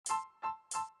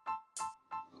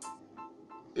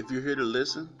If you're here to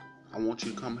listen, I want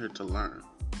you to come here to learn.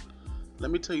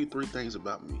 Let me tell you 3 things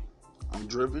about me. I'm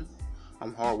driven,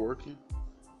 I'm hardworking,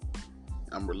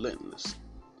 I'm relentless.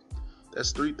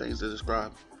 That's 3 things that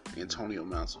describe Antonio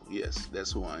Mounsell. Yes,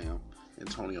 that's who I am,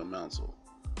 Antonio Mounsell.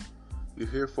 You're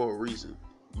here for a reason.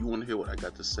 You want to hear what I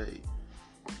got to say.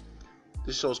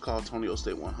 This show's called Tonio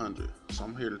State 100, so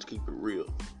I'm here to keep it real.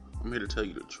 I'm here to tell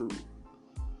you the truth.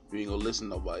 You ain't gonna listen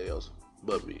to nobody else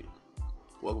but me.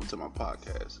 Welcome to my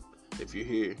podcast. If you're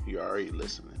here, you're already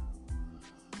listening.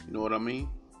 You know what I mean?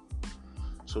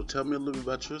 So tell me a little bit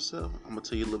about yourself. I'm gonna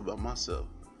tell you a little about myself.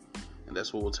 And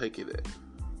that's where we'll take it at.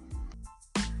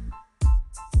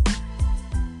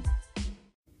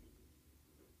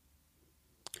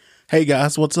 Hey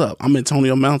guys, what's up? I'm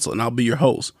Antonio Mounsell and I'll be your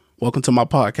host. Welcome to my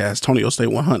podcast, Tonio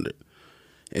State 100.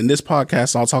 In this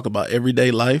podcast, I'll talk about everyday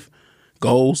life,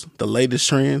 goals, the latest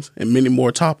trends, and many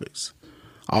more topics.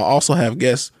 I'll also have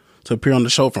guests to appear on the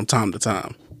show from time to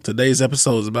time. Today's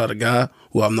episode is about a guy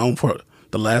who I've known for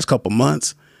the last couple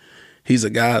months. He's a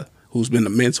guy who's been a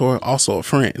mentor, also a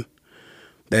friend.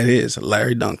 That is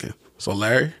Larry Duncan. So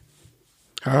Larry,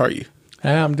 how are you?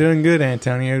 I'm doing good,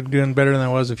 Antonio. Doing better than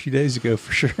I was a few days ago,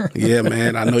 for sure. Yeah,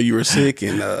 man. I know you were sick,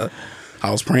 and I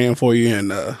was praying for you,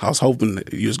 and I was hoping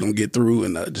that you was gonna get through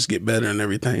and just get better and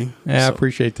everything. Yeah, so. I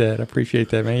appreciate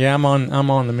that, man. Yeah, I'm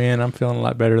on the mend. I'm feeling a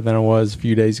lot better than I was a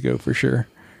few days ago, for sure.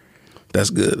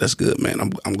 That's good. That's good, man.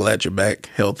 I'm glad you're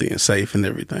back, healthy and safe and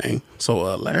everything.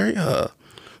 So, Larry,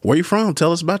 where you from?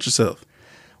 Tell us about yourself.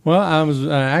 Well, I was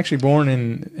actually born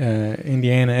in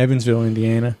Indiana, Evansville,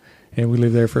 Indiana. And we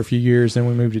lived there for a few years. Then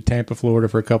we moved to Tampa, Florida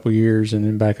for a couple of years, and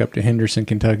then back up to Henderson,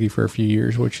 Kentucky for a few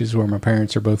years, which is where my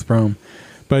parents are both from.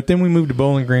 But then we moved to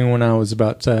Bowling Green when I was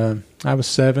about, I was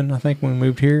 7, I think, when we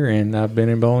moved here, and I've been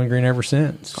in Bowling Green ever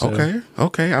since. So.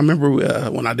 Okay. I remember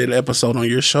when I did an episode on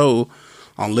your show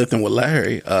on Lifting with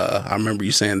Larry, I remember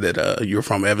you saying that you're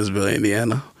from Evansville,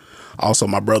 Indiana. Also,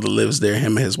 my brother lives there,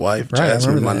 him and his wife, right,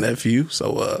 Jasmine, my nephew.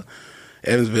 So,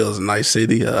 Evansville is a nice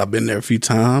city. I've been there a few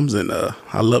times, and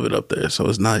I love it up there, so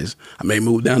it's nice. I may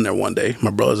move down there one day. My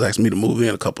brother's asked me to move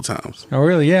in a couple times. Oh,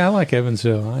 really? Yeah, I like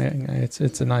Evansville.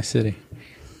 It's a nice city.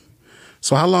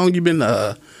 So how long you been,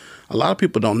 a lot of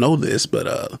people don't know this,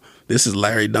 but this is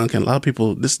Larry Duncan. A lot of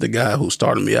people, this is the guy who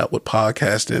started me out with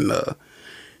podcasting.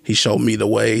 He showed me the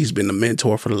way. He's been a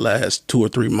mentor for the last 2 or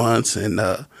 3 months. And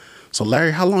so,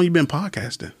 Larry, how long you been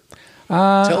podcasting?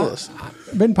 Tell us.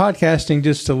 I've been podcasting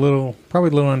just probably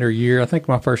a little under a year. I think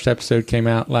my first episode came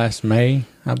out last May,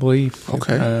 I believe.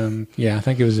 Okay. Yeah, I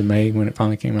think it was in May when it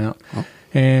finally came out. Oh.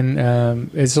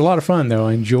 And it's a lot of fun, though.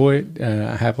 I enjoy it.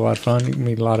 I have a lot of fun.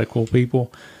 Meet a lot of cool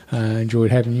people. I enjoyed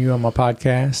having you on my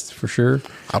podcast, for sure.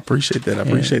 I appreciate that. I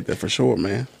appreciate that for sure,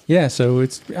 man. Yeah, so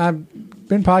I've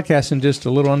been podcasting just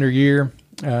a little under a year.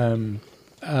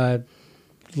 A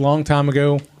long time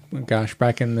ago, gosh,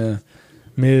 back in the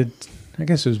mid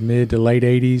to late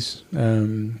 80s.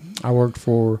 I worked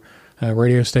for a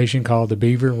radio station called The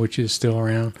Beaver, which is still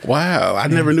around. Wow, I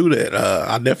never knew that.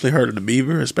 I definitely heard of The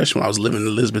Beaver, especially when I was living in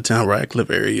the Elizabethtown,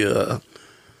 Radcliffe area.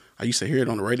 I used to hear it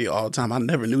on the radio all the time. I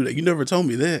never knew that. You never told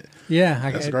me that.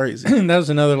 Yeah. That's crazy. That was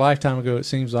another lifetime ago, it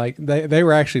seems like. They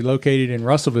were actually located in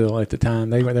Russellville at the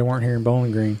time. They weren't here in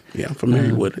Bowling Green. Yeah, I'm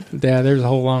familiar with it. Yeah, there's a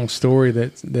whole long story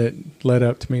that led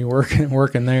up to me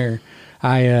working there.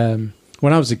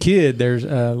 When I was a kid, there's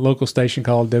a local station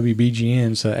called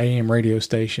WBGN, it's an AM radio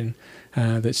station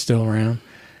that's still around.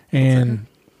 And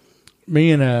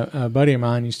me and a buddy of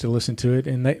mine used to listen to it,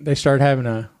 and they started having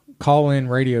a call-in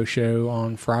radio show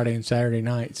on Friday and Saturday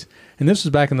nights. And this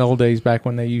was back in the old days, back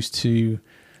when they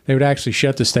would actually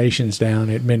shut the stations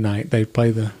down at midnight. They'd play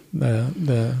the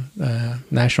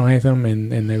national anthem,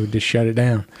 and they would just shut it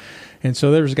down. And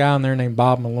so there was a guy on there named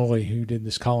Bob Malloy who did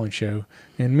this call-in show.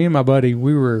 And me and my buddy,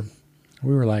 we were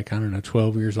like, I don't know,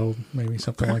 12 years old, maybe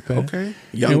something like that. Okay.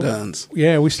 Young guns.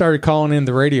 Yeah, we started calling in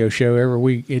the radio show every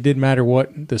week. It didn't matter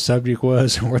what the subject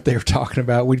was or what they were talking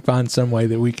about. We'd find some way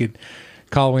that we could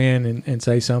call in and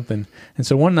say something. And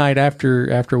so one night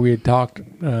after we had talked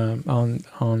on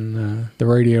the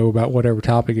radio about whatever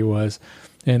topic it was,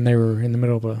 and they were in the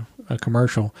middle of a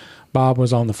commercial, Bob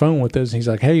was on the phone with us. And he's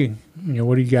like, "Hey,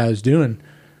 what are you guys doing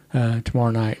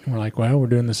tomorrow night?" And we're like, "Well, we're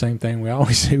doing the same thing we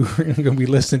always do. We're going to be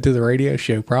listening to the radio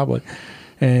show probably."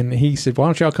 And he said, "Why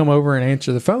don't y'all come over and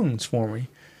answer the phones for me?"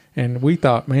 And we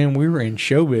thought, man, we were in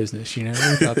show business, We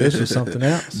thought this was something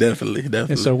else. Definitely.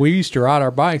 And so we used to ride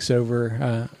our bikes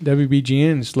over.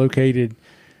 WBGN is located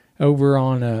over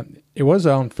on, it was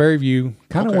on Fairview,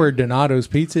 kind of where Donato's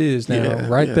Pizza is now, there.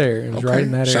 It was right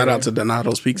in that area. Shout out to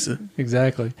Donato's Pizza.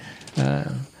 Exactly.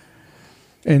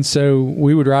 And so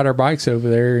we would ride our bikes over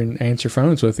there and answer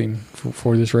phones with him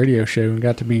for this radio show, and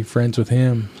got to be friends with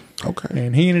him. Okay.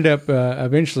 And he ended up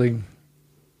eventually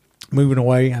moving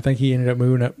away. I think he ended up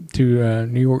moving up to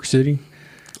New York City.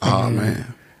 Oh, and,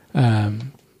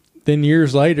 man. Then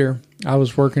years later, I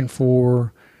was working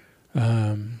for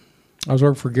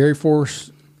Gary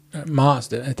Force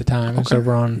Mazda at the time. It was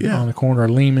over on the corner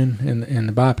of Lehman and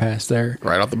the bypass there.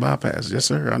 Right off the bypass. Yes,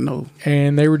 sir. I know.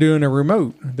 And they were doing a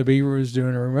remote. The Beaver was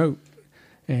doing a remote.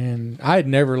 And I had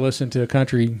never listened to a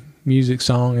country music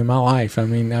song in my life. I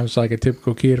mean, I was like a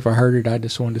typical kid. If I heard it, I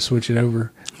just wanted to switch it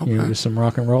over, to some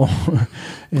rock and roll.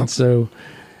 And so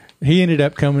he ended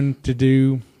up coming to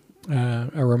do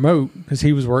a remote because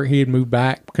he had moved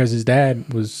back because his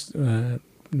dad was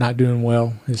not doing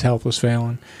well. His health was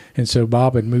failing. And so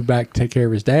Bob had moved back to take care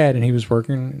of his dad, and he was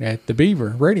working at the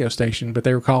Beaver radio station, but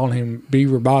they were calling him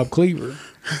Beaver Bob Cleaver.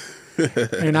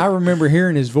 And I remember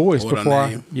hearing his voice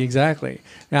exactly.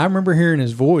 And I remember hearing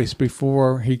his voice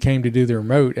before he came to do the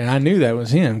remote, and I knew that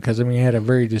was him because he had a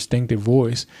very distinctive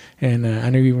voice, and I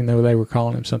knew even though they were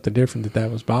calling him something different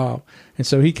that was Bob. And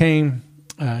so he came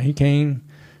to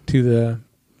the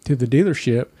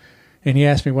dealership, and he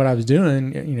asked me what I was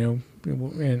doing,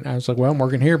 and I was like, well, I'm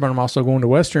working here, but I'm also going to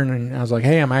Western. And I was like,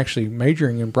 hey, I'm actually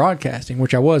majoring in broadcasting,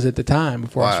 which I was at the time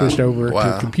before I switched over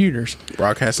to computers.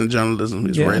 Broadcasting journalism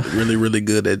is really, really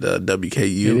good at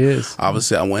WKU. It is.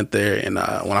 Obviously, I went there, and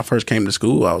when I first came to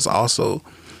school, I was also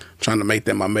trying to make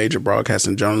that my major,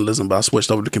 broadcasting journalism, but I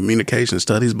switched over to communication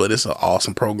studies. But it's an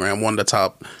awesome program, one of the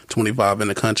top 25 in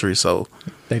the country. So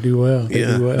they do well.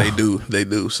 They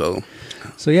do.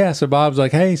 So Bob's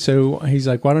like, hey, so he's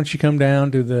like, why don't you come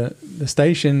down to the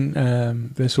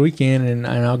station this weekend and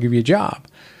I'll give you a job.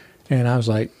 And I was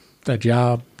like, a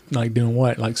job? Like doing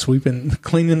what? Like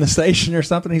cleaning the station or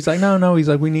something? He's like, no. He's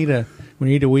like, we need a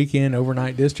weekend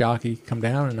overnight disc jockey. Come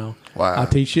down and I'll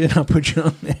teach you and I'll put you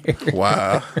on there.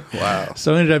 Wow.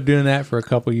 So I ended up doing that for a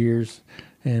couple of years.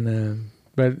 And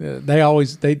but they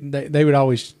would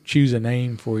always choose a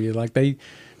name for you. Like they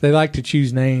like to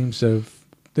choose names of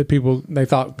that they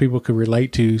thought people could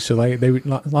relate to. So they would, a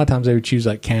lot of times they would choose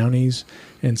like counties.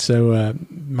 And so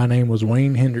my name was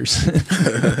Wayne Henderson.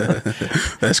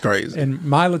 That's crazy. And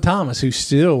Mila Thomas, who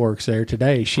still works there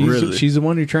today, she's the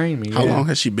one who trained me. How long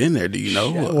has she been there? Do you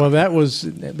know? Well, that was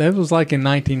like in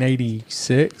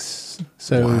 1986.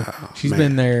 So she's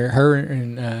been there. Her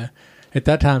and at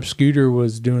that time, Scooter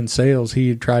was doing sales. He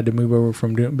had tried to move over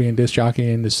from being disc jockey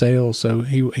into sales, so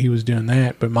he was doing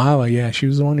that. But Mila, she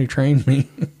was the one who trained me.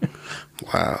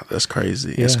 Wow, that's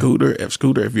crazy. Yeah. And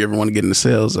Scooter, if you ever want to get into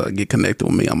sales, get connected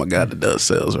with me. I'm a guy that does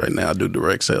sales right now. I do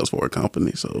direct sales for a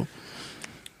company, so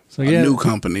a new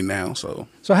company now. So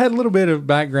I had a little bit of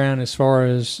background as far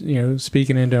as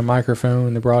speaking into a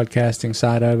microphone, the broadcasting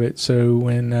side of it. So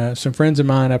when some friends of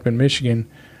mine up in Michigan.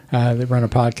 They run a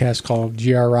podcast called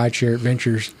GR Rideshare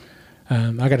Adventures.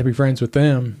 I got to be friends with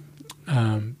them.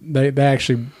 They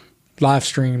actually live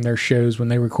stream their shows when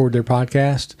they record their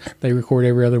podcast. They record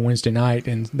every other Wednesday night,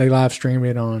 and they live stream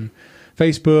it on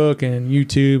Facebook and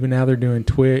YouTube, and now they're doing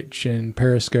Twitch and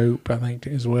Periscope, I think,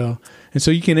 as well. And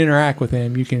so you can interact with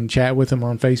them. You can chat with them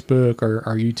on Facebook or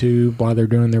YouTube while they're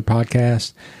doing their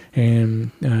podcast.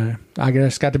 And I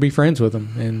just got to be friends with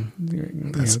them. And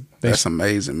that's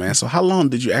amazing, man. So how long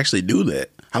did you actually do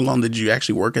that? How long did you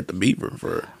actually work at the Beaver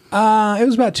for? It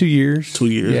was about 2 years. 2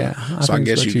 years? Yeah. So I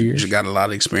guess you got a lot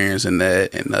of experience in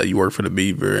that, and you worked for the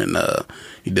Beaver, and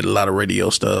you did a lot of radio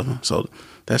stuff. So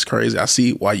that's crazy. I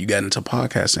see why you got into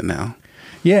podcasting now.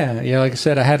 Yeah. Like I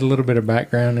said, I had a little bit of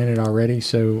background in it already,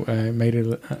 so it made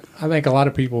it. I think a lot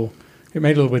of people, it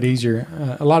made it a little bit easier.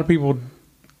 A lot of people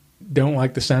don't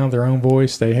like the sound of their own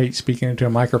voice. They hate speaking into a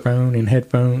microphone and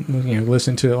headphone,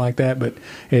 listen to it like that, but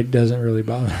it doesn't really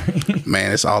bother me.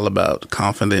 Man, it's all about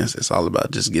confidence. It's all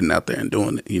about just getting out there and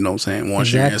doing it. You know what I'm saying?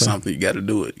 Once you're in something, you got to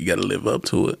do it. You got to live up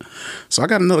to it. So I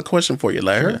got another question for you,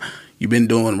 Larry. Sure. You've been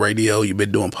doing radio. You've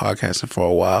been doing podcasting for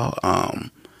a while.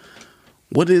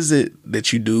 What is it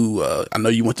that you do? I know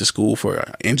you went to school for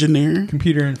engineering.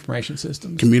 Computer information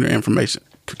systems. Computer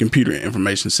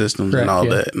information systems. Correct, and all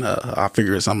that. And I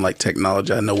figure it's something like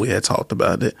technology. I know we had talked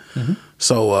about it. Mm-hmm.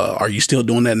 So are you still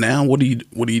doing that now? What are you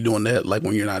doing that like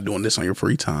when you're not doing this on your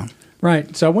free time?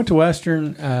 Right. So I went to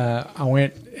Western. I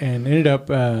went and ended up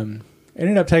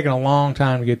taking a long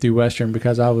time to get through Western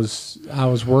because I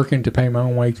was working to pay my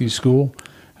own way through school.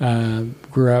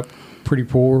 Grew up pretty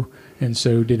poor. And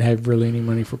so didn't have really any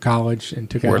money for college, and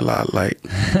took out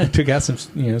some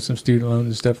student loans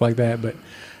and stuff like that. But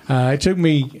It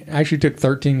took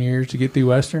 13 years to get through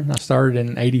Western. I started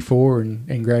in 84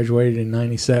 and graduated in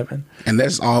 97. And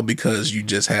that's all because you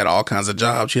just had all kinds of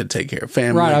jobs. You had to take care of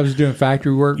family. Right. I was doing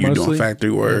factory work mostly. You're doing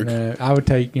factory work. And, I would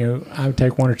take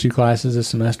one or two classes a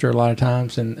semester a lot of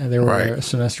times, and there were a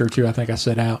semester or two I think I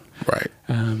set out. Right.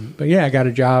 But yeah, I got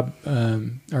a job,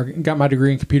 or got my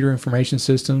degree in computer information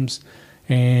systems,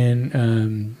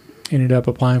 and ended up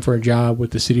applying for a job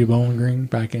with the city of Bowling Green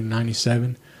back in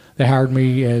 97. They hired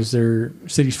me as their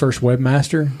city's first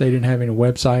webmaster. They didn't have any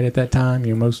website at that time.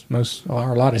 You know,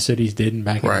 a lot of cities didn't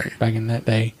back in that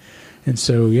day. And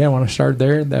so, yeah, when I started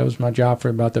there, that was my job for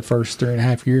about the first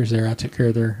 3.5 years there.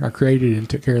 I created and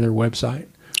took care of their website.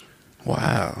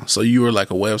 Wow. So you were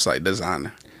like a website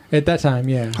designer. At that time,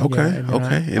 yeah. Okay, yeah.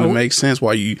 And it makes sense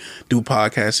why you do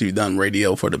podcasts. You've done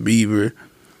radio for the Beaver,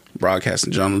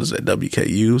 broadcasting journalist at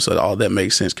WKU, so all that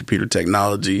makes sense. Computer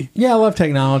technology. Yeah, I love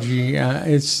technology.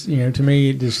 It's to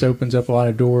me, it just opens up a lot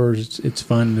of doors. It's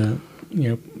fun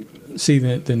to see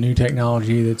the new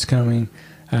technology that's coming.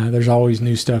 There's always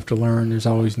new stuff to learn. There's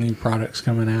always new products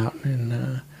coming out,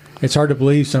 and it's hard to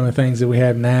believe some of the things that we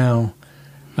have now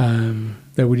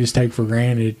that we just take for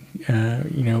granted.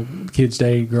 Kids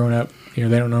today growing up, they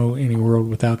don't know any world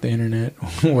without the internet.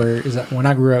 Whereas when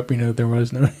I grew up, there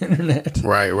was no internet.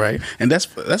 Right. And that's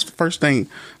the first thing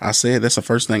I said. That's the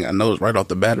first thing I noticed right off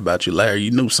the bat about you, Larry.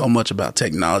 You knew so much about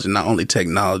technology. Not only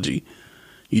technology,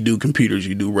 you do computers,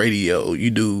 you do radio,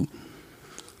 you do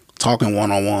talking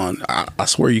one-on-one. I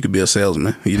swear you could be a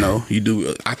salesman. You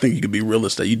do. I think you could be real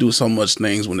estate. You do so much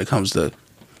things when it comes to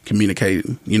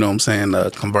communicating,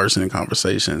 conversing in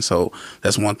conversation. So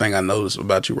that's one thing I noticed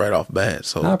about you right off bat.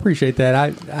 So I appreciate that.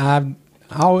 I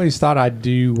always thought I'd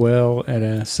do well at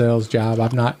a sales job.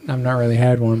 I've not really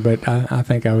had one, but I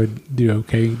think I would do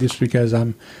okay just because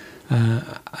I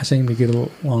seem to get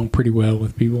along pretty well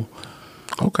with people.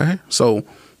 Okay. So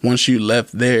once you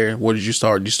left there, what did you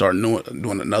start? You started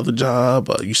doing another job?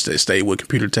 You stayed with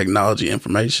computer technology,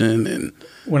 information, and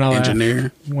engineering?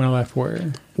 When I left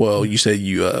where? Well, you said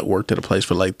you worked at a place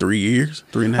for like 3 years,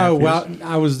 3.5 years? Oh, well,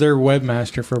 I was their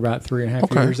webmaster for about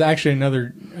 3.5 years. Actually,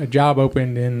 a job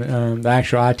opened in the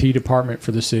actual IT department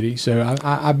for the city. So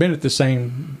I've been at the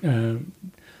same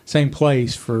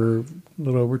place for a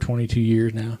little over 22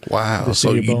 years now. Wow.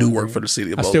 So you do work for the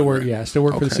city of Bowling Green? I still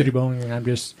work for the city of Bowling Green. I'm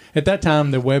just, at that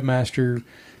time, the webmaster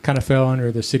kind of fell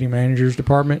under the city manager's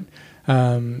department.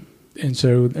 And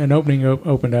so an opening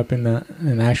opened up in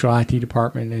the actual IT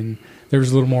department, and there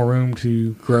was a little more room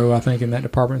to grow, I think, in that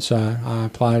department. So I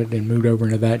applied and moved over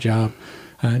into that job.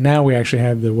 Now we actually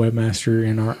have the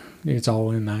webmaster it's all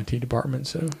in the IT department.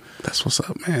 So that's what's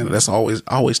up, man. That's I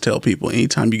always tell people,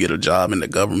 anytime you get a job in the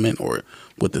government or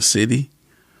with the city,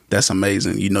 that's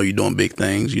amazing. You're doing big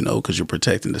things, because you're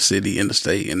protecting the city and the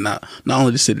state, and not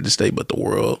only the city, the state, but the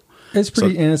world. It's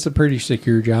it's a pretty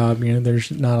secure job.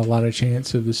 There's not a lot of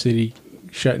chance of the city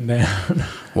shutting down.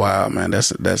 Wow, man,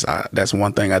 that's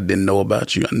one thing I didn't know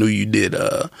about you. I knew you did.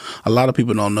 A lot of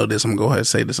people don't know this. I'm gonna go ahead and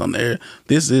say this on the air.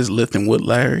 This is Lifting with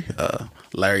Larry.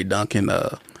 Larry Duncan.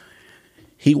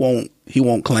 He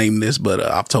won't claim this, but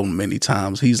I've told him many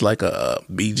times he's like a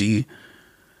BG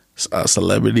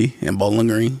celebrity in Bowling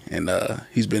Green, and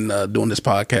he's been doing this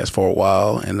podcast for a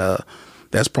while, and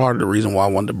that's part of the reason why I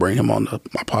wanted to bring him on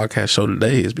my podcast show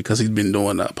today, is because he's been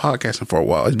doing podcasting for a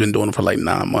while. He's been doing it for like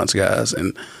 9 months, guys,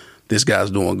 and this guy's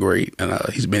doing great. And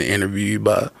he's been interviewed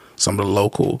by some of the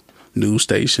local news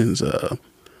stations,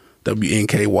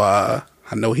 WNKY.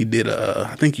 I know he did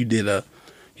I think you did a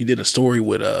story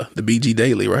with the BG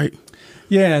Daily, right?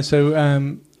 Yeah. So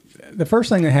the first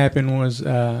thing that happened was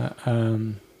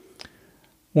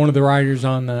one of the writers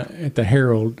at the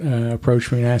Herald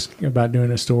approached me and asked about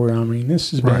doing a story on me.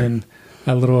 This has been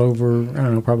a little over, I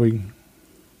don't know, probably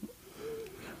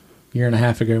a year and a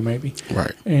half ago, maybe.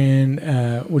 Right. And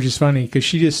which is funny because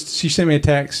she sent me a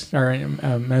text or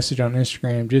a message on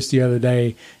Instagram just the other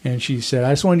day, and she said,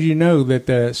 "I just wanted you to know that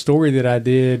the story that I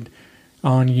did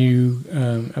on you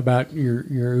about your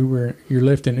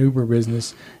Lyft and Uber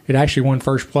business, it actually won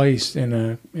first place in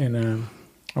a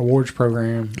awards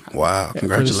program." Wow!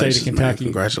 Congratulations, for the state of Kentucky.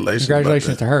 Man.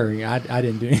 Congratulations to her. I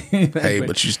didn't do anything. Hey,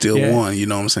 but you still won. You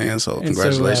know what I'm saying? So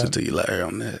congratulations to you, Larry,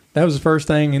 on that. That was the first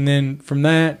thing, and then from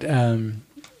that,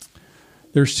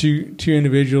 there's two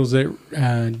individuals that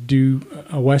do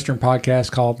a Western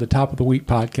podcast called the Top of the Week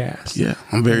podcast. Yeah,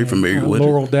 I'm very familiar with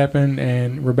Laurel Deppin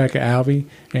and Rebecca Alvey,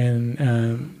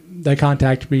 and they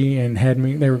contacted me and had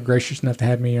me. They were gracious enough to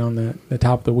have me on the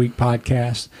Top of the Week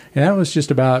podcast, and that was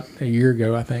just about a year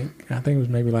ago. I think it was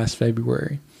maybe last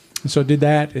February. And so I did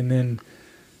that, and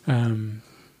then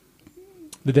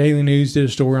the Daily News did a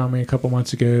story on me a couple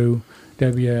months ago.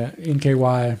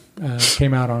 WNKY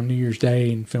came out on New Year's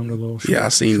Day and filmed a little short. Yeah, I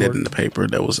seen that in the paper.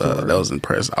 That was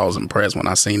impressed. I was impressed when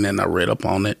I seen that and I read up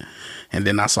on it. And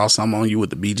then I saw some on you with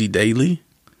the BG Daily.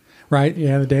 Right,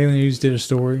 yeah, the Daily News did a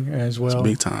story as well. It's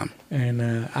big time. And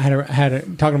I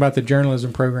had talking about the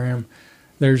journalism program.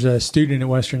 There's a student at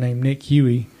Western named Nick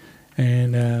Huey,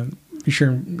 and be sure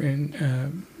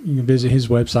and you can visit his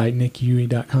website,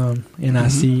 nickhuey.com,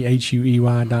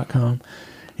 NICHUEY.com.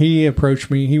 He approached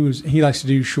me. He likes to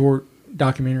do short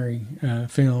documentary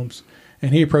films,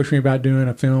 and he approached me about doing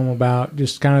a film about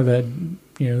just kind of the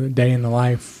day in the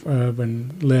life of a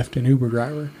Lyft and Uber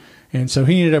driver. And so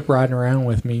he ended up riding around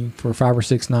with me for 5 or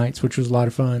 6 nights, which was a lot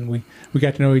of fun. We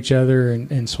got to know each other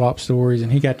and swap stories,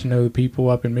 and he got to know the people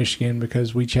up in Michigan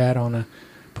because we chat on a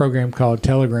program called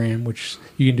Telegram, which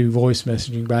you can do voice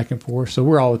messaging back and forth. So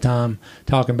we're all the time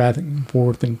talking back and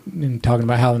forth and talking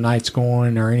about how the night's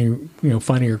going or any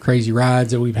funny or crazy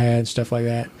rides that we've had, stuff like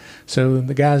that. So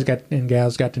the guys and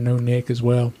gals got to know Nick as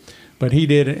well. But he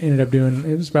ended up doing,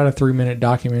 it was about a 3-minute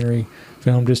documentary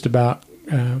film just about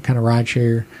kind of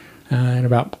rideshare. And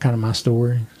about kind of my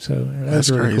story. So that's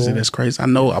really crazy. Cool. That's crazy. I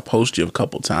know I posted you a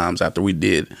couple times after we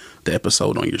did the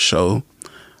episode on your show,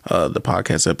 the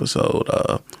podcast episode,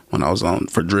 when I was on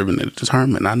for Driven and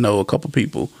Determined. I know a couple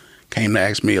people came to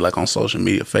ask me, like on social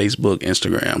media, Facebook,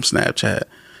 Instagram, Snapchat,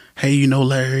 hey,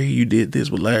 Larry, you did this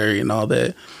with Larry and all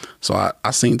that. So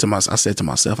I said to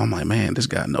myself, I'm like, man, this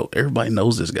guy everybody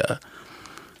knows this guy.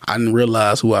 I didn't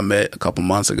realize who I met a couple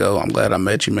months ago. I'm glad I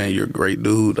met you, man. You're a great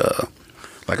dude.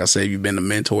 Like I said, you've been a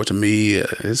mentor to me.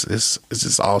 It's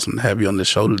just awesome to have you on the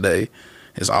show today.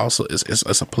 It's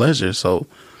a pleasure. So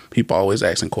people always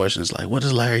asking questions like, what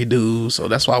does Larry do? So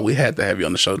that's why we had to have you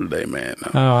on the show today, man.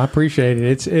 Oh, I appreciate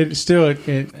it. It's still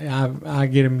I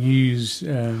get them used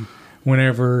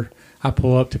whenever I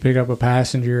pull up to pick up a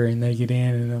passenger and they get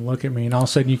in and then look at me, and all of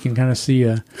a sudden you can kind of see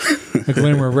a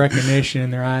glimmer of recognition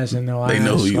in their eyes, and they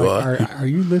know who you are. Are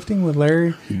you lifting with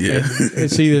Larry? Yeah.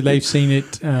 It's either they've seen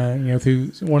it,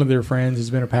 through one of their friends has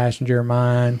been a passenger of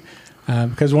mine.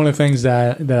 Because one of the things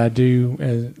that I do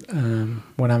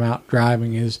when I'm out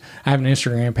driving is I have an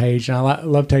Instagram page, and I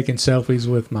love taking selfies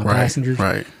with my passengers.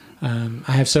 Right.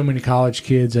 I have so many college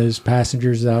kids as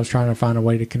passengers that I was trying to find a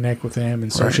way to connect with them,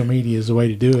 and social media is the way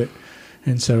to do it.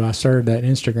 And so I started that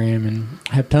Instagram and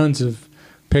have tons of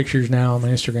pictures now on my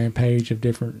Instagram page of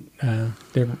different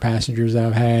passengers that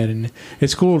I've had, and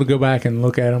it's cool to go back and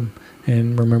look at them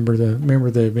and remember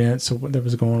the events that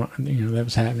was going on, that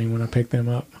was happening when I picked them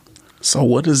up. So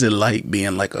what is it like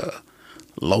being like a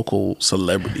local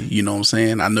celebrity? You know what I'm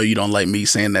saying? I know you don't like me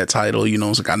saying that title.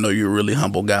 I know you're a really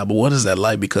humble guy, but what is that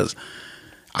like? Because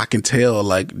I can tell,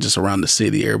 like, just around the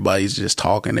city, everybody's just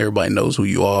talking. Everybody knows who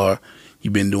you are.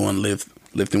 You've been doing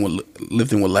lifting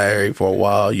with Larry for a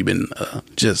while. You've been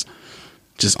just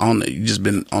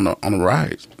been on the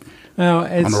rise. Well,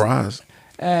 on the rise.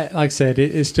 Like I said,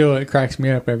 it cracks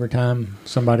me up every time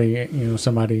somebody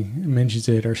mentions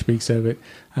it or speaks of it.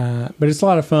 But it's a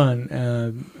lot of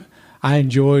fun. I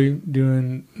enjoy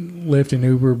doing Lyft and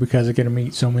Uber because I get to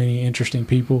meet so many interesting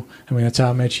people. I mean, that's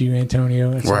how I met you, Antonio.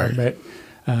 That's how I met.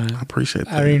 I appreciate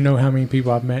that. I don't even know how many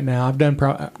people I've met now. I've done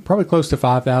probably close to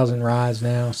 5,000 rides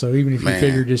now. So even if you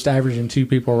figure just averaging 2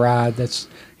 people ride, that's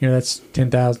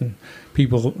 10,000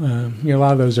 people. A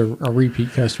lot of those are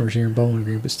repeat customers here in Bowling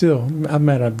Green. But still, I've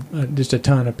met just a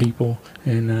ton of people.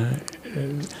 And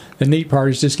the neat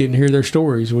part is just getting to hear their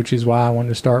stories, which is why I wanted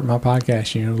to start my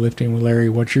podcast, Lifting with Larry,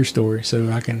 What's Your Story?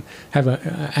 So I can have an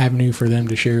avenue for them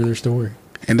to share their story.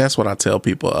 And that's what I tell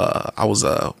people. I was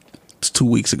 2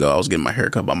 weeks ago, I was getting my hair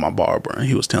cut by my barber, and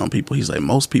he was telling people, he's like,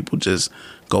 most people just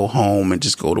go home and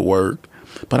just go to work.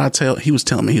 But he was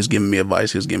telling me, he was giving me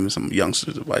advice. He was giving me some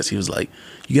youngsters advice. He was like,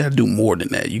 you got to do more than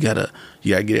that. You got to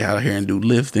get out here and do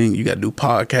lifting. You got to do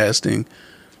podcasting.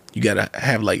 You got to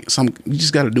have you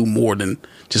just got to do more than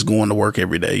just going to work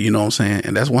every day. You know what I'm saying?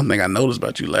 And that's one thing I noticed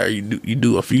about you, Larry. You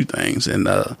do a few things, and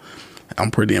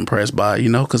I'm pretty impressed by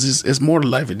it, because it's more to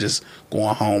life than just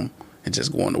going home and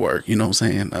just going to work. You know what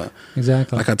I'm saying?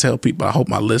 Exactly. Like I tell people, I hope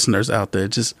my listeners out there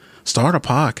just start a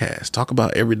podcast, talk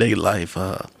about everyday life,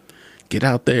 get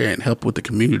out there and help with the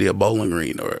community of Bowling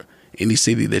Green or any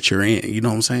city that you're in. You know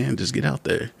what I'm saying? Just get out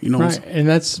there. You know what I'm saying? And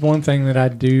that's one thing that I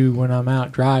do when I'm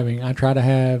out driving. I try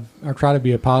to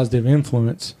be a positive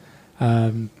influence.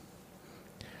 I'm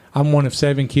one of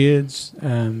 7 kids.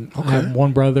 I have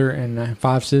 1 brother and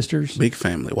 5 sisters. Big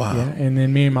family. Wow. Yeah, and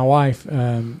then me and my wife,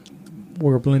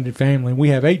 we're a blended family. We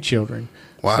have 8 children.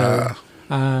 Wow.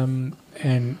 So,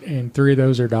 and 3 of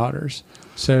those are daughters.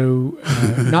 So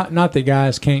not that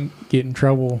guys can't get in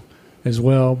trouble as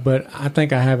well. But I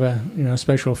think I have a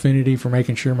special affinity for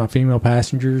making sure my female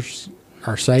passengers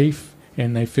are safe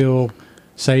and they feel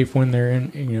safe when they're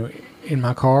in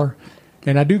my car.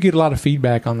 And I do get a lot of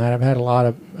feedback on that. I've had a lot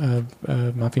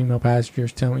of my female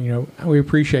passengers tell me, we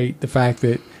appreciate the fact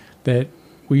that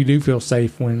we do feel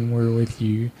safe when we're with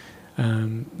you.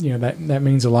 That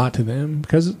means a lot to them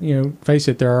because, face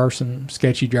it, there are some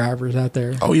sketchy drivers out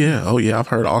there. Oh yeah. I've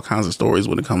heard all kinds of stories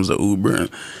when it comes to Uber and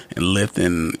Lyft,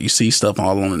 and you see stuff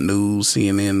all on the news,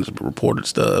 CNN reported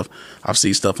stuff. I've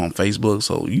seen stuff on Facebook,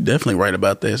 so you definitely right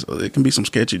about that. So there can be some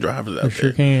sketchy drivers out there.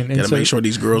 Sure can. Got to make sure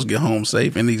these girls get home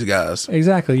safe and these guys.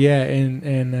 Exactly. Yeah.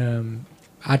 And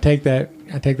I take that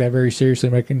very seriously,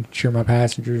 making sure my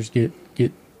passengers get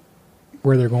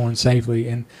where they're going safely.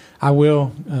 And I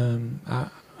will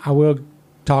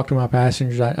talk to my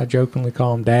passengers. I jokingly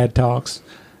call them dad talks.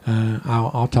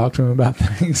 I'll talk to them about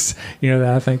things that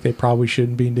I think they probably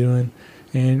shouldn't be doing.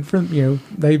 And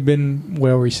they've been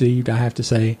well received, I have to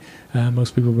say.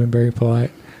 Most people have been very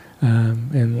polite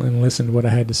and listened to what I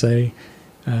had to say.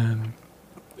 And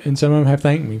some of them have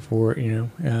thanked me for it.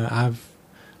 Like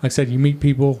I said, you meet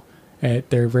people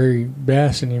at their very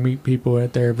best and you meet people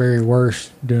at their very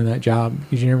worst doing that job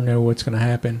because you never know what's going to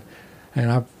happen.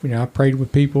 And I've prayed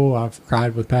with people, I've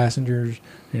cried with passengers,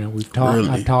 we've talked, really?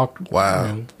 I've talked,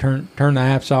 wow, turn the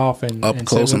apps off and up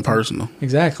close and personal.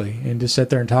 Exactly. And just sit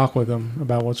there and talk with them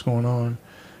about what's going on.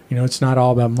 It's not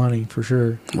all about money for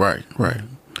sure. Right. And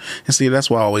see, that's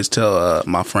why I always tell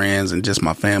my friends and just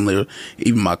my family, or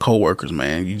even my coworkers,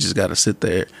 man, you just got to sit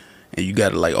there and you got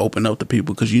to open up to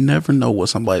people because you never know what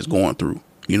somebody's going through.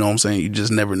 You know what I'm saying? You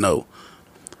just never know.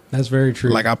 That's very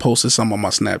true. I posted some on my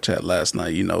Snapchat last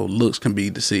night. Looks can be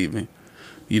deceiving.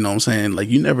 You know what I'm saying?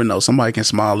 You never know. Somebody can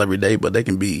smile every day, but they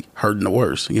can be hurting the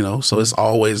worst, So it's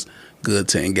always good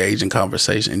to engage in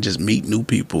conversation and just meet new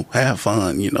people, have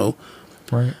fun,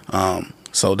 Right.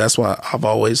 So that's why I've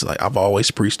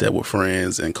always preached that with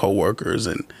friends and coworkers,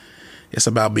 and it's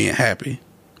about being happy.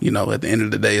 At the end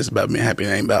of the day, it's about being happy. It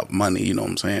ain't about money. You know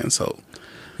what I'm saying? So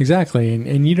exactly,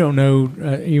 and you don't know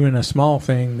even a small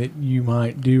thing that you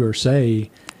might do or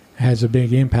say has a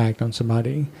big impact on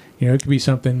somebody. It could be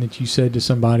something that you said to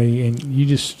somebody and you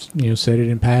just said it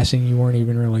in passing. You weren't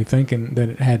even really thinking that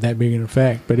it had that big an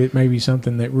effect, but it may be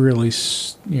something that really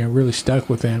stuck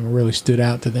with them or really stood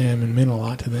out to them and meant a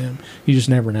lot to them. You just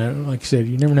never know. Like you said,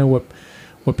 you never know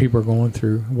what people are going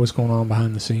through, what's going on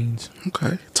behind the scenes.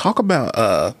 Okay. Talk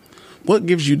about what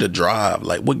gives you the drive?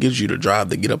 What gives you the drive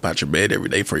to get up out your bed every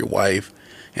day for your wife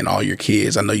and all your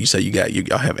kids? I know you say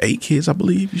y'all have 8 kids, I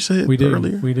believe you said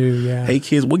earlier. We do, yeah. 8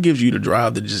 kids. What gives you the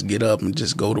drive to just get up and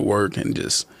just go to work and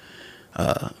just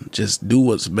do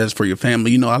what's best for your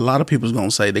family? A lot of people's going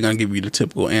to say, they're going to give you the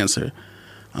typical answer.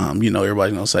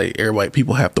 Everybody's going to say,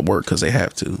 people have to work because they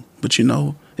have to. But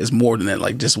it's more than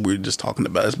that. We're just talking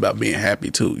about, it's about being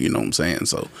happy too. You know what I'm saying?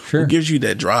 So sure. What gives you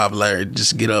that drive, Larry, to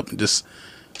just get up and just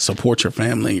support your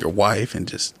family and your wife and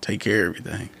just take care of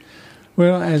everything?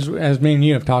 Well, as me and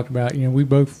you have talked about, we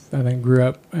both, I think, grew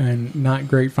up in not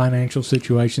great financial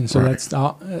situations. So right.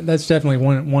 that's definitely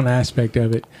one aspect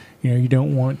of it. You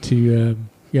don't want to,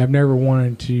 I've never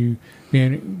wanted to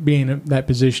be in that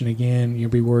position again. You'll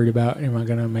be worried about, am I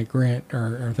going to make rent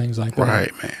or things like that.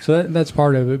 Right, man. So that's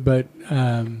part of it. But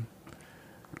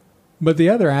the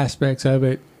other aspects of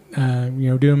it,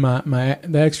 doing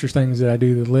the extra things that I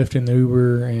do, the Lyft and the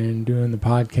Uber and doing the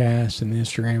podcast and the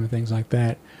Instagram and things like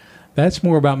that, that's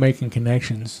more about making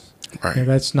connections. Right.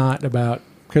 That's not about,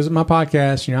 because my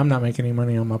podcast, I'm not making any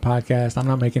money on my podcast. I'm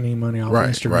not making any money on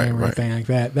Instagram or anything like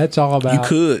that. That's all about.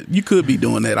 You could be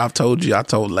doing that. I told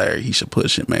Larry he should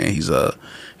push it, man.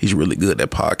 He's really good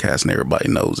at podcasting. Everybody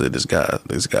knows it. This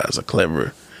guy's a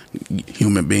clever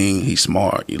human being. He's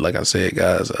smart. Like I said,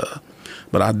 guys,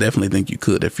 but I definitely think you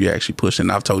could if you actually push it.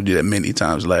 And I've told you that many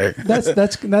times, Larry. That's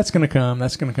going to come.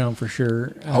 That's going to come for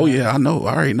sure. Oh, yeah, I know.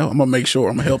 I already know. I'm going to make sure.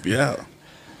 I'm going to help you out.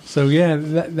 So, yeah,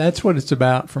 that's what it's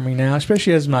about for me now,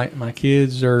 especially as my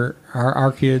kids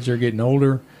our kids are getting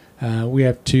older. We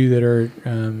have 2 that are,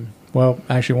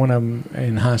 actually one of them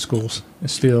in high schools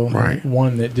still. Right.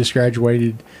 One that just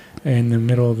graduated in the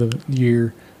middle of the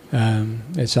year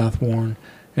at South Warren.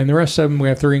 And the rest of them, we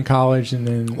have 3 in college, and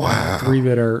then 3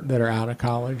 that are out of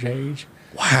college age.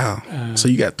 Wow! So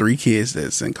you got 3 kids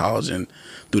that's in college, and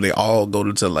do they all go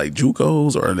to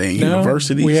JUCOs or are they in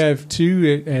universities? We have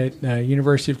 2 at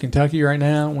University of Kentucky right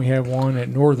now, and we have 1 at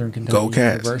Northern Kentucky Go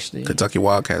Cats. University. Kentucky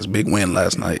Wildcats, big win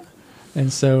last night.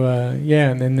 And so,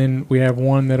 and then we have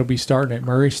 1 that'll be starting at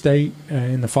Murray State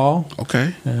in the fall.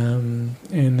 Okay. And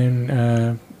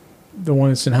then the one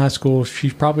that's in high school,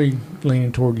 she's probably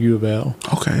leaning toward U of L.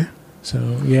 Okay.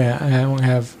 So yeah, I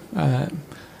have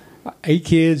 8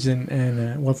 kids,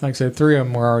 and well, like I said, 3 of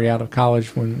them were already out of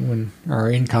college or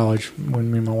in college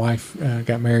when me and my wife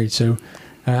got married. So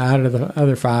out of the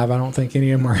other 5, I don't think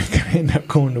any of them are going to end up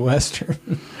going to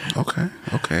Western.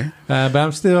 Okay. But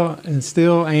I'm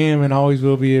still am and always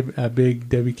will be a big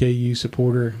WKU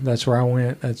supporter. That's where I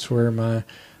went. That's where my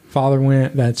father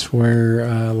went. That's where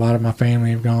a lot of my family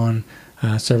have gone.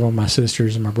 Several of my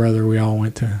sisters and my brother, we all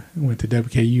went to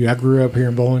WKU. I grew up here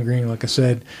in Bowling Green. Like I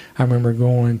said, I remember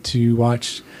going to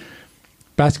watch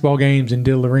basketball games in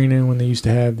Diddle Arena when they used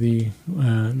to have the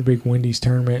big Wendy's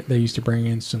tournament. They used to bring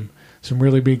in some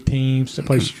really big teams. The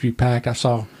place used to be packed. I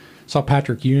saw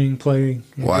Patrick Ewing play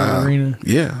in Diddle Arena.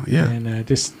 Yeah. And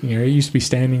just it used to be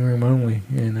standing room only,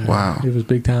 and it was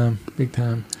big time.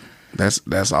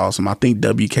 That's awesome. I think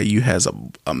WKU has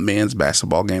a men's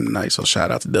basketball game tonight, so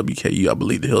shout out to WKU. I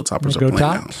believe the Hilltoppers are playing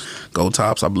now. Go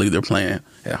Tops. I believe they're playing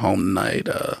at home tonight.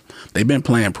 They've been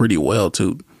playing pretty well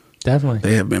too. Definitely,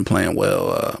 they have been playing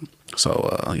well.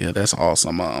 So that's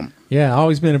awesome. Yeah, I've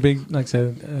always been a big, like I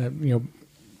said,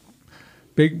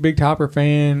 big Topper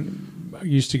fan. I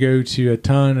used to go to a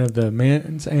ton of the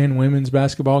men's and women's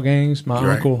basketball games. My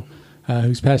uncle,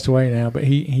 who's passed away now, but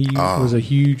he was a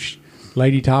huge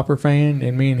Lady Topper fan,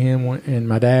 and me and him and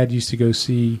my dad used to go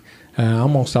see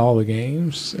almost all the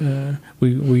games.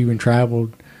 We even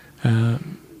traveled.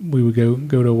 We would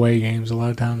go to away games a lot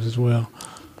of times as well.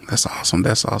 That's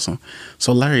awesome.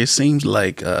 So Larry, it seems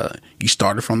like you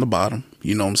started from the bottom.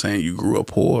 You know what I'm saying? You grew up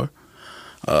poor.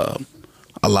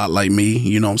 A lot like me,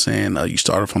 you know what I'm saying? You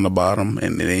started from the bottom,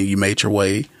 and then you made your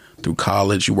way through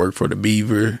college. You worked for the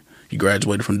Beaver. You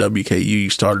graduated from WKU. You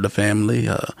started a family.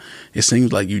 It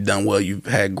seems like you've done well. You've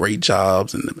had great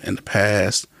jobs in the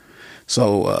past.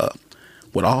 So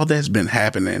with all that's been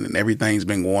happening and everything's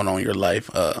been going on in your life,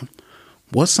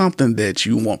 what's something that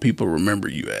you want people to remember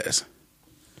you as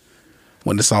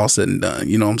when it's all said and done?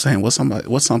 You know what I'm saying?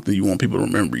 What's something you want people to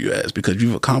remember you as? Because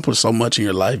you've accomplished so much in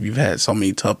your life. You've had so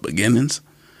many tough beginnings.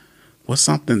 What's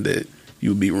something that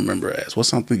you'll be remembered as? What's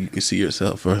something you can see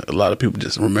yourself? For a lot of people,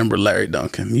 just remember Larry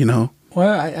Duncan.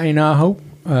 Well,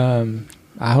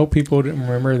 I hope people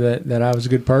remember that I was a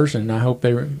good person. I hope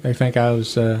they think I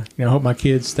was. I hope my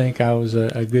kids think I was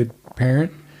a good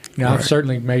parent. I've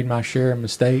certainly made my share of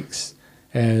mistakes,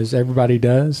 as everybody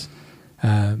does.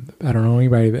 I don't know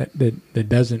anybody that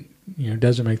doesn't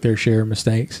make their share of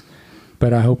mistakes,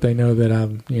 but I hope they know that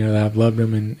I've loved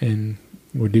them and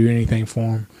would do anything for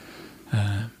them.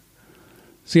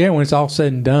 So yeah, when it's all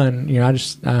said and done,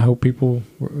 I hope people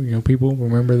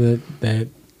remember that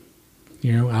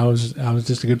I was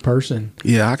just a good person.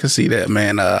 Yeah, I can see that,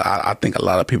 man. I think a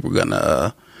lot of people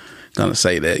are gonna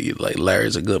say that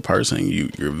Larry's a good person.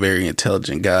 You're a very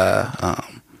intelligent guy.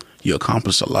 You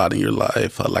accomplished a lot in your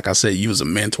life. Like I said, you was a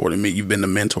mentor to me. You've been a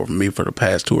mentor for me for the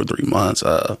past 2 or 3 months.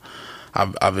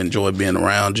 I've enjoyed being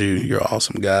around you. You're an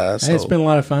awesome guy. So. It's been a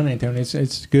lot of fun, Antonio.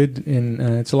 It's good, and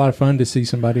it's a lot of fun to see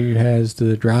somebody who has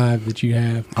the drive that you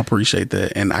have. I appreciate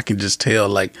that, and I can just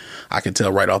tell. I can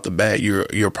tell right off the bat, you're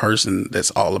a person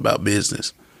that's all about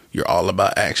business. You're all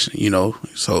about action.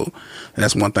 So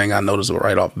that's one thing I noticed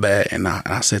right off the bat, and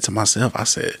I said to myself, I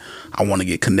want to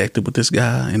get connected with this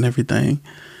guy and everything,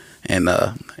 and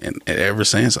ever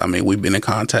since, we've been in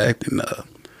contact,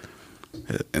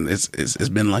 and it's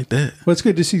been like that. Well, it's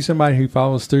good to see somebody who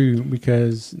follows through,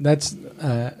 because that's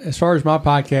as far as my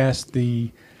podcast,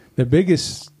 the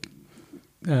biggest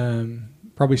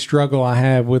probably struggle I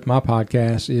have with my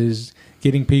podcast is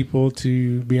getting people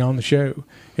to be on the show.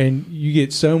 And you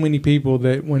get so many people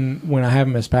that when I have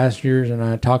them as passengers and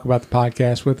I talk about the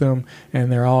podcast with them,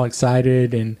 and they're all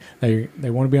excited and they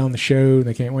want to be on the show,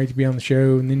 they can't wait to be on the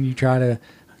show, and then you try to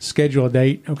schedule a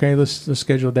date. Okay, let's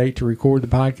schedule a date to record the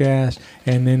podcast,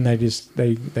 and then they end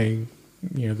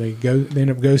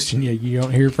up ghosting you. You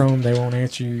don't hear from them. They won't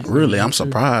answer you. Really, I'm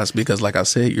surprised, because like I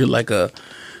said, you're like a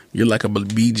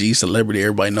BG celebrity.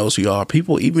 Everybody knows who you are.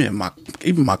 People, even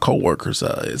my coworkers.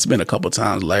 It's been a couple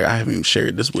times, Larry. I haven't even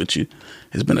shared this with you.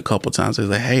 It's been a couple times. They're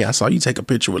like, "Hey, I saw you take a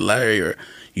picture with Larry," or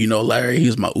Larry,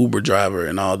 he's my Uber driver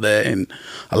and all that. And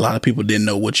a lot of people didn't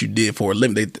know what you did for a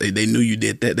living. They knew you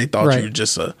did that. They thought you were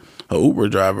just a Uber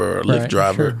driver or a Lyft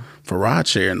driver for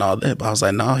rideshare and all that. But I was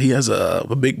like, no, he has a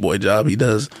big boy job. He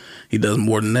does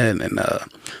more than that. And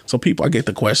so I get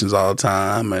the questions all the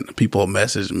time, and people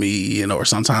message me, or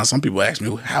sometimes some people ask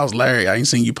me, "How's Larry? I ain't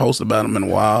seen you post about him in a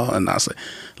while." And I say,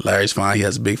 Larry's fine. He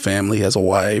has a big family. He has a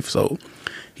wife. So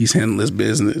he's handling his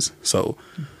business. So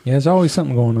yeah, there's always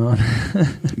something going on.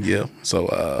 Yeah.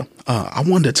 So I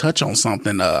wanted to touch on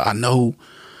something. I know,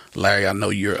 Larry,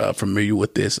 you're familiar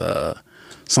with this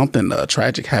something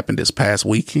tragic happened this past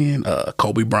weekend.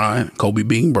 Kobe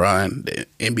Bean Bryant, the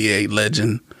NBA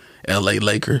legend, LA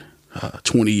Laker,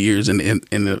 20 years in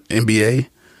the NBA.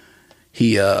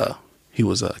 He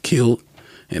was killed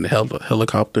in a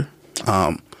helicopter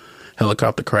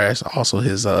crash. Also,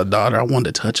 his daughter. I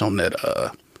wanted to touch on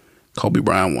that. Kobe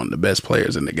Bryant, one of the best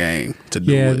players in the game.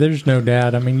 Yeah, there's no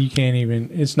doubt. I mean, you can't even.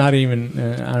 It's not even.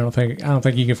 I don't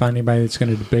think you can find anybody that's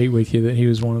going to debate with you that he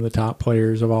was one of the top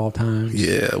players of all time.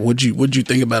 Yeah. What'd you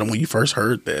think about him when you first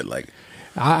heard that? Like,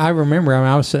 I remember.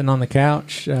 I was sitting on the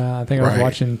couch. I think I was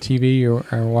watching TV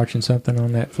or watching something on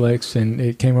Netflix, and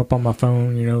it came up on my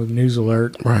phone. The news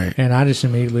alert. Right. And I just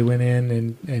immediately went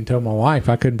in and told my wife.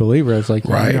 I couldn't believe her. I was like,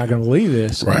 "You're not going to believe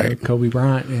this." Right. Kobe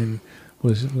Bryant and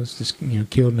was just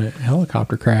killed in a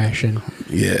helicopter crash, and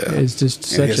it's just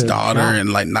such his daughter shock.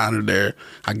 And like nine of their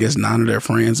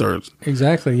friends are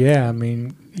exactly. Yeah, I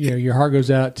mean, your heart goes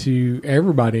out to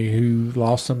everybody who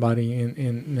lost somebody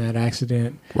in that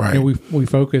accident. Right. We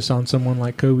focus on someone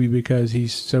like Kobe because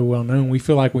he's so well known. We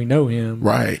feel like we know him,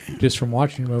 right, just from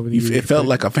watching him over the years. It felt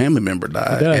like a family member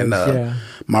died. It does, and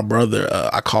my brother,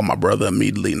 I called my brother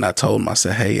immediately and I told him, I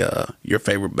said, "Hey, your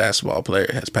favorite basketball player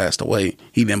has passed away."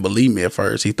 He didn't believe me at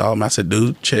first. He thought, I said,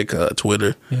 "Dude, check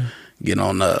Twitter, get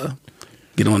on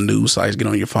news sites, get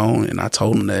on your phone." And I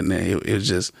told him that, and it was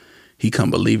just, he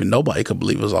couldn't believe it. Nobody could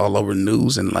believe it. It was all over the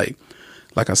news. And like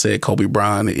I said, Kobe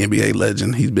Bryant, the NBA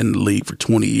legend, he's been in the league for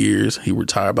 20 years. He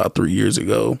retired about 3 years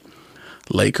ago.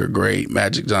 Laker great.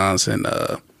 Magic Johnson,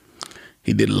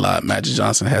 he did a lot. Magic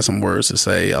Johnson had some words to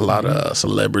say. A lot of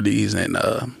celebrities, and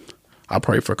I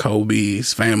pray for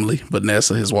Kobe's family,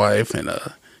 Vanessa, his wife, and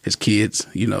his kids.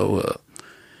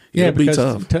 It'll be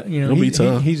tough. It'll be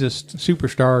tough. He's a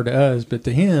superstar to us, but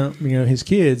to him, his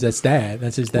kids, that's dad.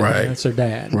 That's his dad. Right. That's their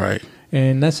dad. Right.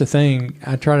 And that's the thing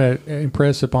I try to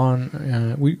impress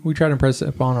upon. We try to impress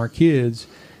upon our kids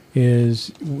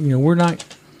is we're not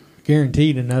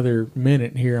guaranteed another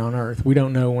minute here on earth. We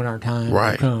don't know when our time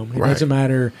will come. It doesn't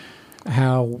matter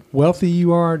how wealthy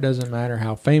you are. It doesn't matter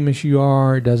how famous you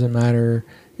are. It doesn't matter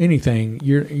anything.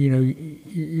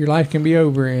 Your life can be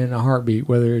over in a heartbeat,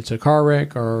 whether it's a car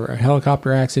wreck or a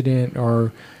helicopter accident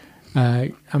or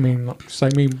it's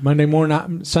like me. Monday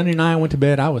morning, Sunday night, I went to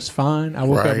bed. I was fine. I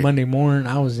woke up Monday morning.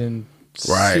 I was in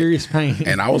serious pain,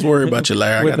 and I was worried about you,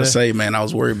 Larry. I gotta say, man, I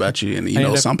was worried about you.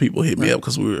 And some people hit me up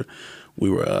because we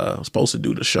were supposed to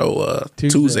do the show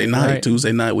Tuesday night. Right.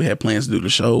 Tuesday night, we had plans to do the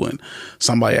show, and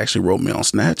somebody actually wrote me on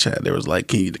Snapchat. They was like,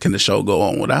 "Can the show go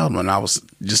on without him?" And I was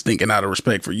just thinking, out of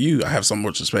respect for you, I have so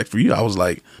much respect for you. I was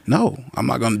like, "No, I'm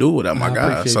not going to do it without my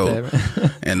guy." So,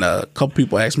 and a couple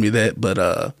people asked me that,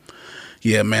 but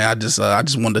yeah, man, I just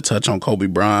wanted to touch on Kobe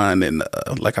Bryant, and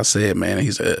like I said, man,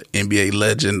 he's an NBA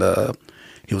legend.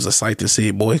 He was a sight to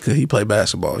see. Boy, could he play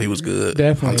basketball? He was good.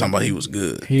 Definitely. I'm talking about he was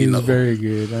good. He was very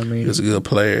good. I mean, he was a good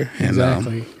player.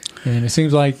 Exactly. And it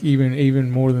seems like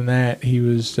even more than that, he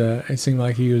was. It seemed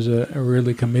like he was a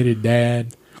really committed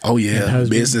dad. Oh yeah,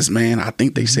 businessman. I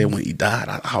think they said when he died,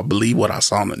 I believe what I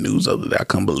saw on the news the other day. I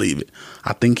couldn't believe it.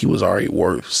 I think he was already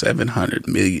worth $700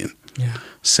 million. Yeah,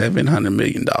 $700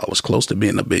 million, close to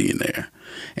being a billionaire.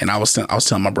 And I was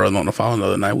telling my brother on the phone the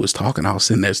other night. We was talking. I was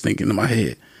sitting there thinking in my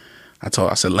head.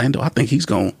 I said, Lando, I think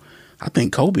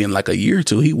Kobe in like a year or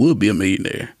two, he would be a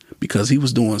millionaire because he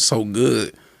was doing so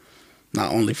good,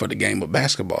 not only for the game of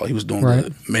basketball, he was doing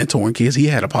good mentoring kids. He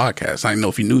had a podcast. I didn't know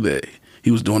if you knew that.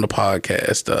 He was doing a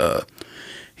podcast.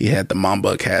 He had the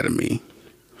Mamba Academy.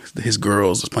 His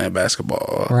girls was playing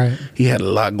basketball. Right. He had a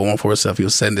lot going for himself. He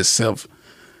was setting himself,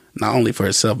 not only for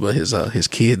himself, but his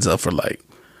kids up for like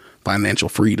financial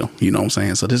freedom. You know what I'm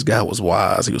saying? So this guy was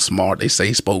wise. He was smart. They say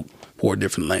he spoke 4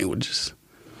 different languages,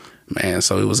 man.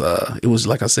 So it was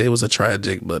like I said, it was a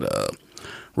tragic, but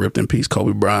ripped in peace,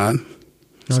 Kobe Bryant.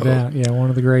 No doubt, yeah,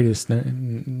 one of the greatest.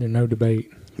 No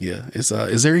debate. Yeah, is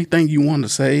there anything you want to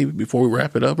say before we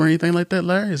wrap it up, or anything like that,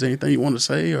 Larry? Is there anything you want to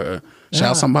say, or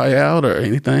shout somebody out, or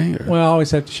anything? Or? Well, I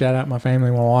always have to shout out my family,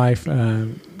 my wife,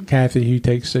 Kathy, who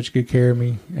takes such good care of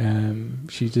me.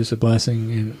 She's just a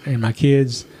blessing, and my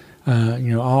kids,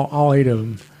 all 8 of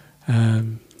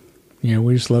them.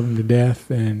 We just love them to death,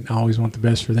 and I always want the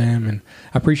best for them. And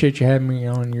I appreciate you having me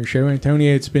on your show,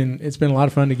 Antonio. It's been a lot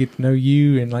of fun to get to know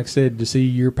you, and like I said, to see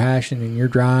your passion and your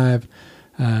drive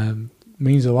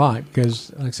means a lot.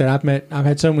 Because, like I said, I've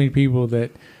had so many people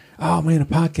that, oh man, a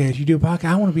podcast. You do a podcast.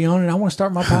 I want to be on it. I want to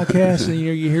start my podcast. And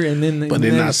you hear, and then but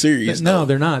they're not serious. No,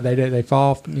 they're not. They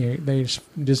fall. They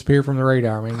just disappear from the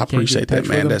radar. I appreciate that,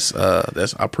 man. That's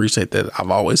I appreciate that.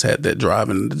 I've always had that drive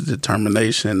and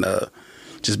determination.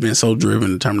 Just being so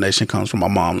driven. Determination comes from my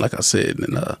mom, like I said,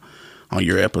 and on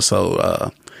your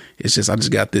episode. it's just I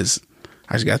just got this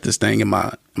thing in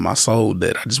my soul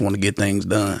that I just want to get things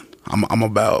done. I'm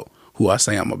about who I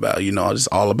say I'm about, you know. I'm just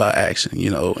all about action,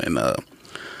 you know, and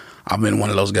I've been one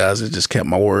of those guys that just kept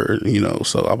my word, you know.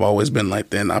 So I've always been like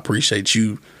that, and I appreciate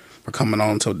you for coming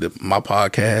on to my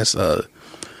podcast.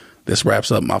 This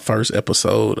wraps up my first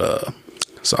episode.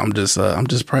 So I'm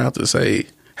just proud to say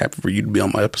happy for you to be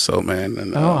on my episode, man.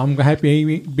 And, I'm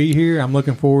happy to be here. I'm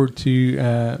looking forward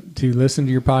to listen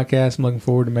to your podcast. I'm looking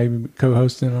forward to maybe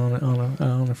co-hosting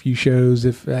on a few shows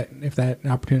if that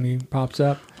opportunity pops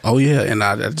up. Oh yeah, and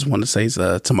I just want to say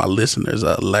to my listeners,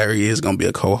 Larry is going to be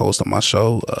a co-host on my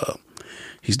show.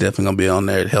 He's definitely going to be on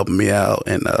there helping me out,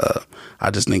 and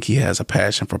I just think he has a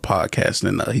passion for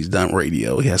podcasting. He's done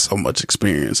radio. He has so much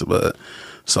experience,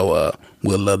 so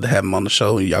we'd love to have him on the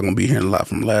show. Y'all going to be hearing a lot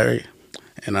from Larry.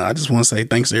 And I just want to say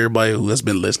thanks to everybody who has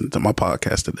been listening to my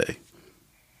podcast today.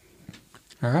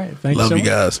 All right. Thank you so much. Love you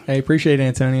guys. Hey, appreciate it,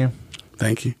 Antonio.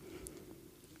 Thank you.